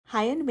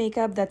High-end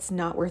makeup that's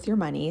not worth your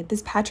money.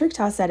 This Patrick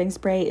Ta setting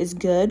spray is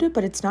good,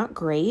 but it's not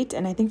great.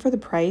 And I think for the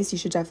price, you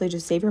should definitely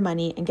just save your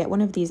money and get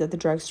one of these at the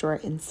drugstore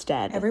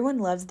instead. Everyone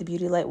loves the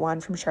Beauty Light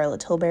wand from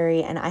Charlotte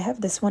Tilbury, and I have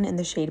this one in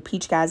the shade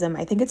Peachgasm.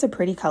 I think it's a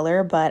pretty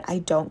color, but I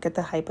don't get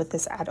the hype with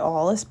this at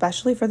all,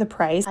 especially for the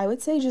price. I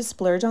would say just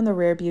splurge on the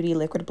Rare Beauty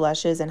liquid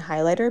blushes and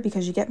highlighter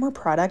because you get more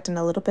product and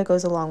a little bit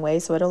goes a long way,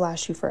 so it'll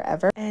last you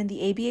forever. And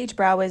the ABH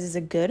Brow Wiz is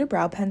a good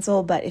brow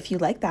pencil, but if you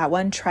like that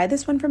one, try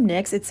this one from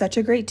NYX. It's such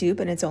a great dupe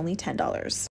and it's only $10.